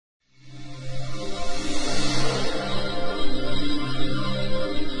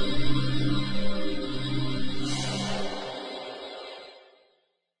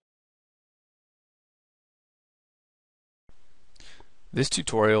This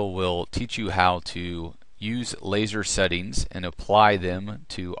tutorial will teach you how to use laser settings and apply them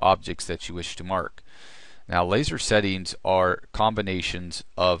to objects that you wish to mark. Now, laser settings are combinations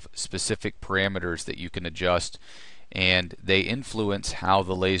of specific parameters that you can adjust, and they influence how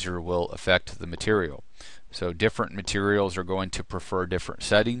the laser will affect the material. So different materials are going to prefer different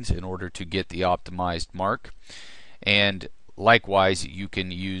settings in order to get the optimized mark, and likewise you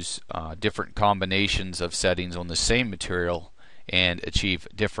can use different combinations of settings on the same material and achieve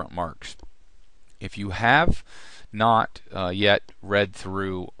different marks. If you have not yet read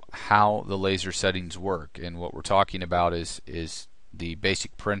through how the laser settings work, and what we're talking about is the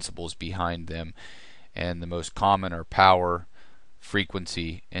basic principles behind them, and the most common are power,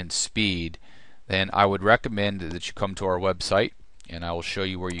 frequency, and speed, then I would recommend that you come to our website, and I will show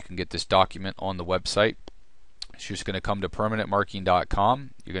you where you can get this document on the website. So you're just going to come to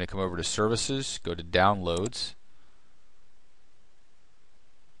permanentmarking.com. You're going to come over to services, go to downloads.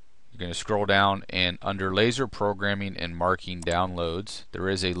 You're going to scroll down, and under laser programming and marking downloads, there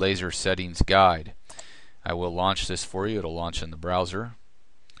is a laser settings guide. I will launch this for you. It'll launch in the browser.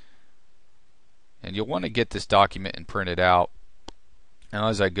 And you'll want to get this document and print it out. Now,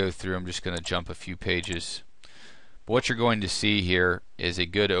 as I go through, I'm just going to jump a few pages. But what you're going to see here is a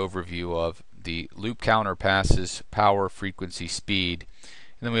good overview of the loop counter passes, power, frequency, speed,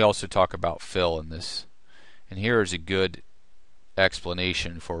 and then we also talk about fill in this. And here is a good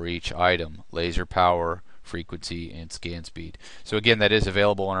explanation for each item: laser power, frequency, and scan speed. So again, that is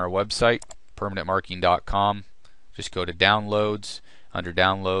available on our website, permanentmarking.com. Just go to downloads, under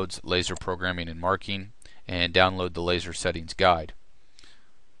downloads, laser programming and marking, and download the laser settings guide.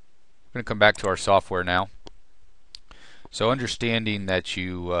 We're going to come back to our software now. So understanding that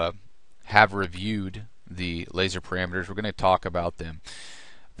you have reviewed the laser parameters, we're going to talk about them.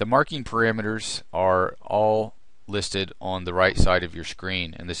 The marking parameters are all listed on the right side of your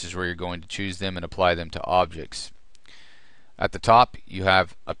screen, and this is where you're going to choose them and apply them to objects. At the top you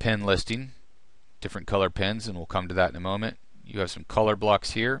have a pen listing, different color pens, and we'll come to that in a moment. You have some color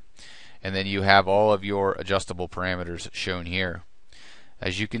blocks here, and then you have all of your adjustable parameters shown here.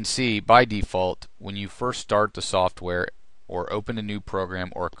 As you can see, by default, when you first start the software or open a new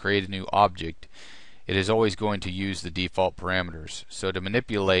program or create a new object, it is always going to use the default parameters. So to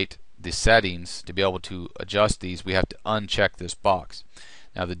manipulate the settings, to be able to adjust these, we have to uncheck this box.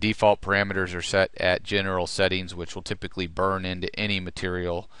 Now, the default parameters are set at general settings, which will typically burn into any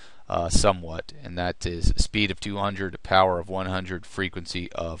material somewhat, and that is speed of 200, power of 100,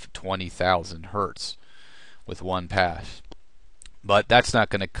 frequency of 20,000 hertz with one pass. But that's not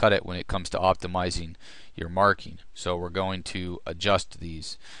going to cut it when it comes to optimizing your marking. So we're going to adjust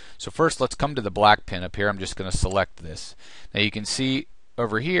these. So first, let's come to the black pen up here. I'm just going to select this. Now you can see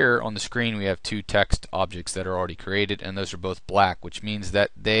over here on the screen we have two text objects that are already created, and those are both black, which means that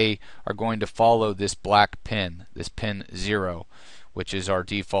they are going to follow this black pen, this pen 0, which is our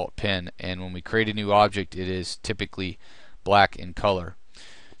default pen. And when we create a new object, it is typically black in color.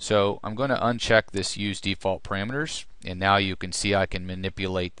 So I'm going to uncheck this use default parameters, and now you can see I can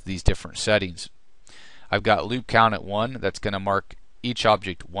manipulate these different settings. I've got loop count at 1, that's going to mark each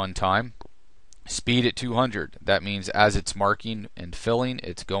object one time. Speed at 200, that means as it's marking and filling,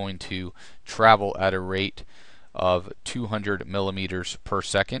 it's going to travel at a rate of 200 millimeters per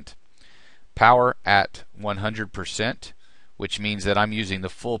second. Power at 100%, which means that I'm using the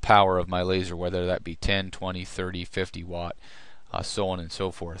full power of my laser, whether that be 10, 20, 30, 50 watt, so on and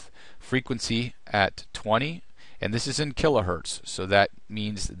so forth. Frequency at 20, and this is in kilohertz, so that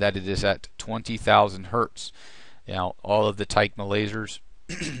means that it is at 20,000 hertz. Now, all of the TYKMA lasers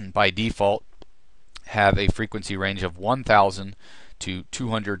by default have a frequency range of 1,000 to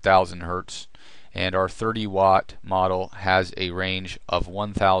 200,000 hertz, and our 30 watt model has a range of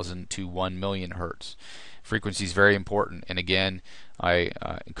 1,000 to 1 million hertz. Frequency is very important, and again, I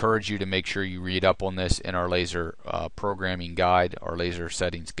encourage you to make sure you read up on this in our laser programming guide, our laser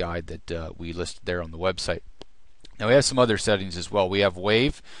settings guide that we listed there on the website. Now, we have some other settings as well. We have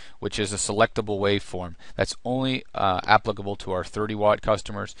wave, which is a selectable waveform. That's only applicable to our 30 watt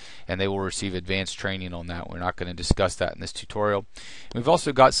customers, and they will receive advanced training on that. We're not going to discuss that in this tutorial. We've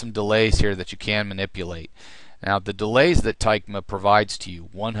also got some delays here that you can manipulate. Now, the delays that TYKMA provides to you,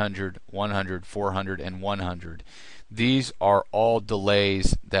 100, 100, 400, and 100, these are all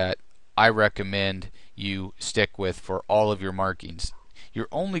delays that I recommend you stick with for all of your markings. You're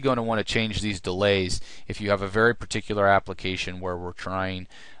only going to want to change these delays if you have a very particular application where we're trying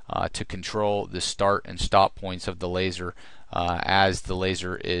to control the start and stop points of the laser as the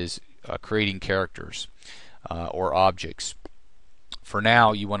laser is creating characters or objects. For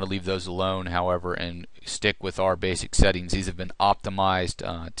now, you want to leave those alone, however, and stick with our basic settings. These have been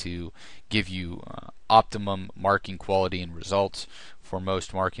optimized to give you optimum marking quality and results for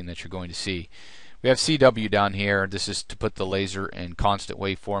most marking that you're going to see. We have CW down here. This is to put the laser in constant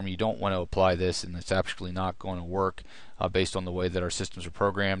waveform. You don't want to apply this, and it's actually not going to work based on the way that our systems are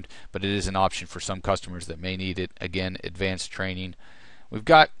programmed, but it is an option for some customers that may need it. Again, advanced training. We've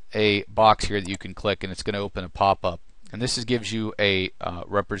got a box here that you can click, and it's going to open a pop-up. And this gives you a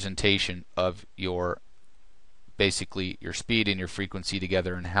representation of your basically your speed and your frequency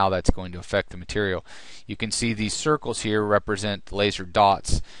together and how that's going to affect the material. You can see these circles here represent laser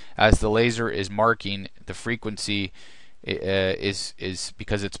dots. As the laser is marking, the frequency is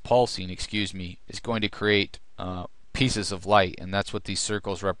because it's pulsing, is going to create pieces of light, and that's what these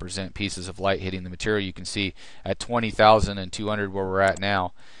circles represent, pieces of light hitting the material. You can see at 20,200 where we're at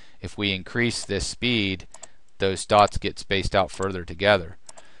now, if we increase this speed, those dots get spaced out further together.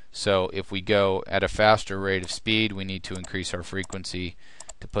 So if we go at a faster rate of speed, we need to increase our frequency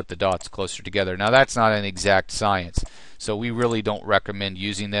to put the dots closer together. Now that's not an exact science, so we really don't recommend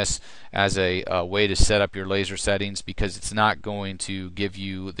using this as a way to set up your laser settings, because it's not going to give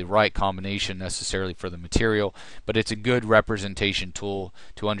you the right combination necessarily for the material, but it's a good representation tool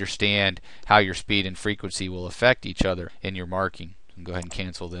to understand how your speed and frequency will affect each other in your marking. Go ahead and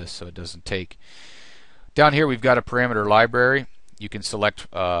cancel this so it doesn't take. Down here we've got a parameter library. You can select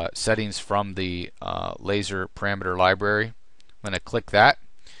settings from the laser parameter library. I'm going to click that,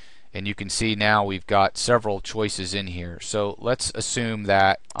 and you can see now we've got several choices in here. So let's assume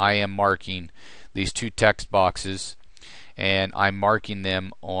that I am marking these two text boxes, and I'm marking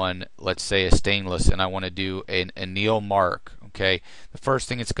them on, let's say, a stainless, and I want to do an anneal mark. Okay, the first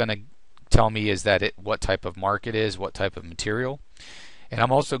thing it's going to tell me is that what type of mark it is, what type of material. And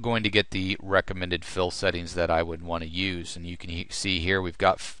I'm also going to get the recommended fill settings that I would want to use. And you can see here we've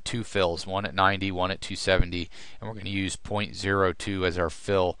got two fills, one at 90, one at 270, and we're going to use 0.02 as our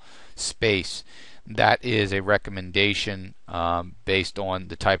fill space. That is a recommendation based on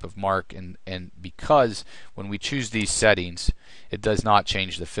the type of mark, and because when we choose these settings, it does not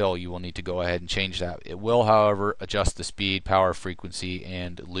change the fill. You will need to go ahead and change that. It will, however, adjust the speed, power, frequency,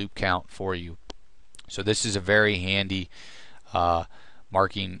 and loop count for you. So this is a very handy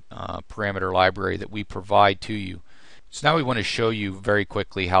marking parameter library that we provide to you. So now we want to show you very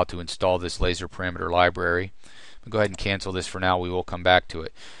quickly how to install this laser parameter library. I'll go ahead and cancel this for now. We will come back to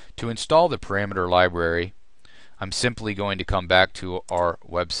it. To install the parameter library, I'm simply going to come back to our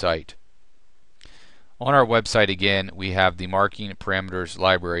website. On our website again, we have the marking parameters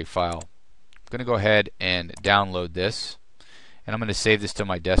library file. I'm going to go ahead and download this, and I'm going to save this to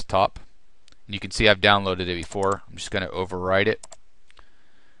my desktop. And you can see I've downloaded it before. I'm just going to overwrite it.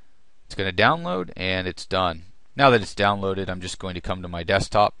 It's going to download, and it's done. Now that it's downloaded, I'm just going to come to my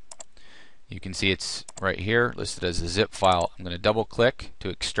desktop. You can see it's right here listed as a zip file. I'm going to double click to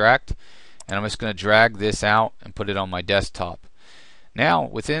extract, and I'm just going to drag this out and put it on my desktop. Now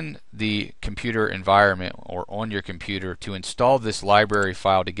within the computer environment or on your computer, to install this library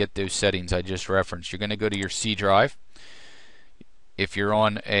file to get those settings I just referenced, you're going to go to your C drive. If you're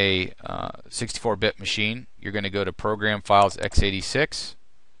on a 64-bit machine, you're going to go to Program Files x86.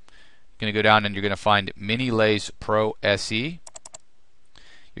 Going to go down and you're going to find Minilase Pro SE.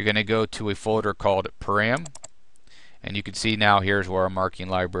 You're going to go to a folder called Param, and you can see now here's where our marking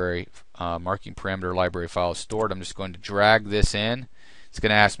parameter library file is stored. I'm just going to drag this in. It's going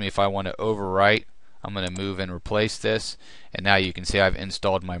to ask me if I want to overwrite. I'm going to move and replace this, and now you can see I've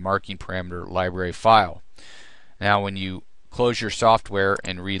installed my marking parameter library file. Now when you close your software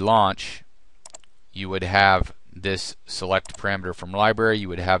and relaunch, you would have this select parameter from library. You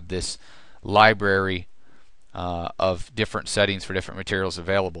would have this library of different settings for different materials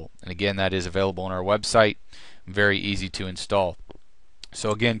available, and again that is available on our website. Very easy to install.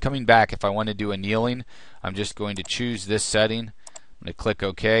 So again, coming back, if I want to do annealing, I'm just going to choose this setting. I'm going to click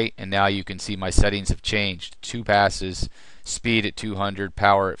OK, and now you can see my settings have changed. 2 passes, speed at 200,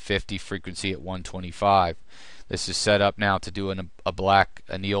 power at 50, frequency at 125. This is set up now to do a black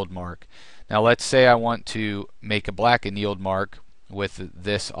annealed mark. Now let's say I want to make a black annealed mark with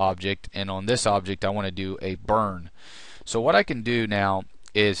this object, and on this object I want to do a burn. So what I can do now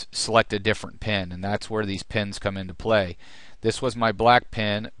is select a different pen, and that's where these pens come into play. This was my black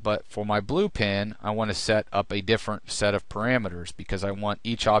pen, but for my blue pen I want to set up a different set of parameters because I want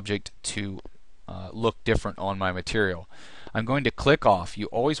each object to look different on my material. I'm going to click off. You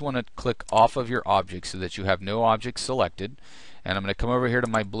always want to click off of your object so that you have no objects selected, and I'm going to come over here to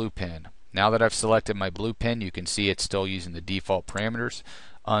my blue pen. Now that I've selected my blue pen, you can see it's still using the default parameters.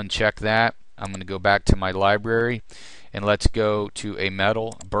 Uncheck that. I'm going to go back to my library and let's go to a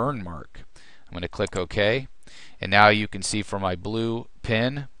metal burn mark. I'm going to click OK, and now you can see for my blue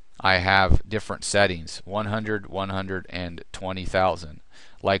pen I have different settings, 100, 100, and 20,000.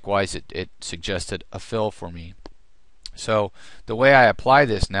 Likewise, it suggested a fill for me. So the way I apply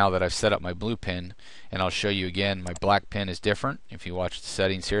this now that I've set up my blue pen, and I'll show you again, my black pen is different. If you watch the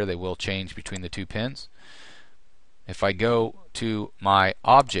settings here, they will change between the two pens. If I go to my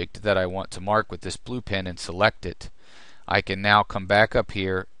object that I want to mark with this blue pen and select it, I can now come back up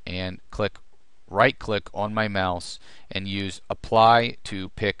here and right click on my mouse and use apply to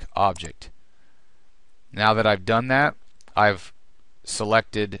pick object. Now that I've done that, I've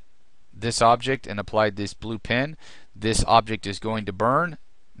selected this object and applied this blue pen. This object is going to burn.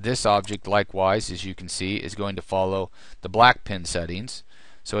 This object, likewise, as you can see, is going to follow the black pen settings,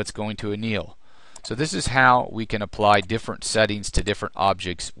 so it's going to anneal. So this is how we can apply different settings to different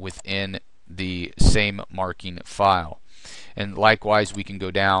objects within the same marking file. And likewise, we can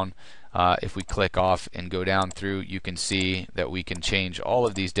go down, if we click off and go down through, you can see that we can change all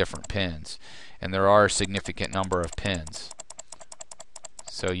of these different pens, and there are a significant number of pens.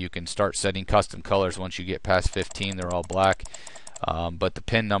 So you can start setting custom colors once you get past 15. They're all black, but the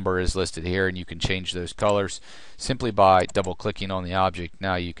pin number is listed here, and you can change those colors simply by double clicking on the object.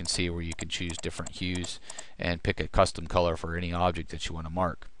 Now you can see where you can choose different hues and pick a custom color for any object that you want to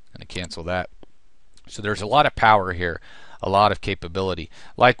mark. I'm going to cancel that. So there's a lot of power here, a lot of capability.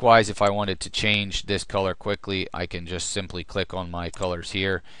 Likewise, if I wanted to change this color quickly, I can just simply click on my colors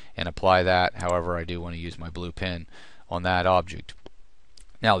here and apply that. However, I do want to use my blue pen on that object.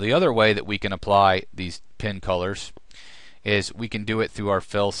 Now the other way that we can apply these pen colors is we can do it through our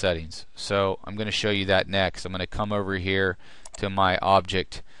fill settings. So I'm going to show you that next. I'm going to come over here to my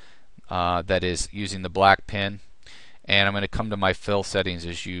object that is using the black pen, and I'm going to come to my fill settings,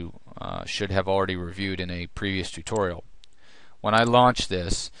 as you should have already reviewed in a previous tutorial. When I launch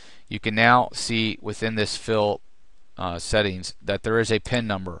this, you can now see within this fill settings that there is a pin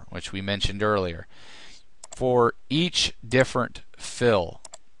number, which we mentioned earlier. For each different fill,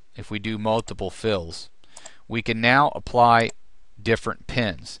 if we do multiple fills, we can now apply different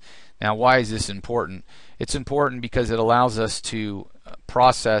pins. Now, why is this important? It's important because it allows us to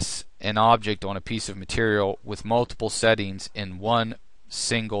process an object on a piece of material with multiple settings in one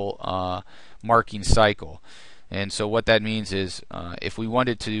single marking cycle. And so what that means is if we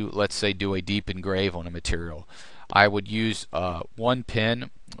wanted to, let's say, do a deep engrave on a material, I would use one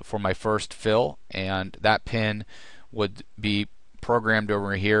pin for my first fill, and that pin would be programmed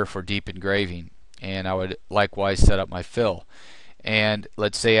over here for deep engraving, and I would likewise set up my fill. And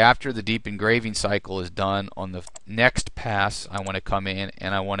let's say after the deep engraving cycle is done, on the next pass I want to come in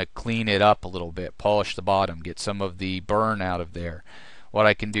and I want to clean it up a little bit, polish the bottom, get some of the burn out of there. What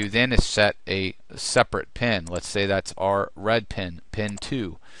I can do then is set a separate pin. Let's say that's our red pin, pin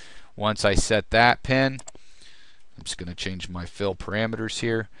 2. Once I set that pin, I'm just going to change my fill parameters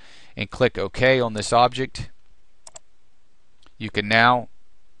here and click OK on this object. You can now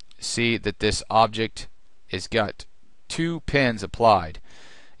see that this object has got 2 pins applied.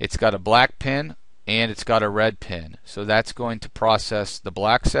 It's got a black pin and it's got a red pin. So that's going to process the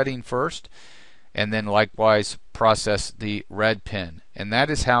black setting first, and then likewise process the red pin. And that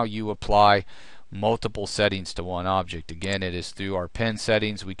is how you apply multiple settings to one object. Again, it is through our pen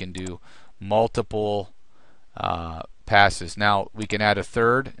settings. We can do multiple passes. Now we can add a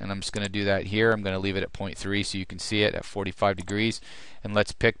third, and I'm just going to do that here. I'm going to leave it at 0.3 so you can see it at 45 degrees. And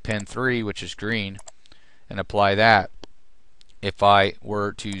let's pick pin 3, which is green, and apply that. If I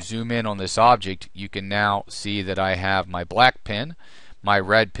were to zoom in on this object, you can now see that I have my black pen, my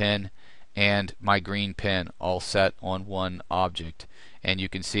red pen, and my green pen all set on one object. And you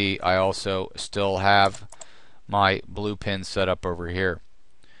can see I also still have my blue pen set up over here.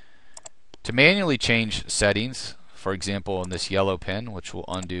 To manually change settings, for example on this yellow pen, which will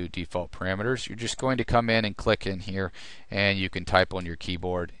undo default parameters, you're just going to come in and click in here, and you can type on your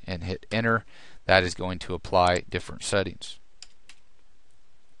keyboard and hit enter. That is going to apply different settings.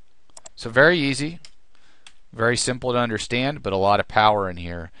 So very easy, very simple to understand, but a lot of power in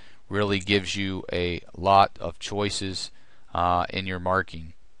here. Really gives you a lot of choices in your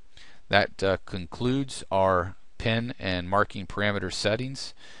marking. That concludes our pen and marking parameter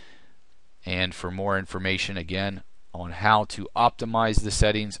settings. And for more information again on how to optimize the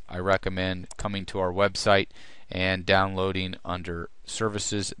settings, I recommend coming to our website and downloading under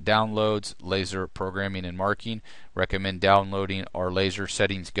Services, Downloads, Laser Programming and Marking. Recommend downloading our Laser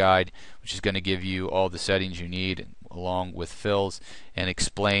Settings Guide, which is going to give you all the settings you need along with fills and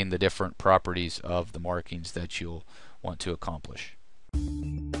explain the different properties of the markings that you'll want to accomplish.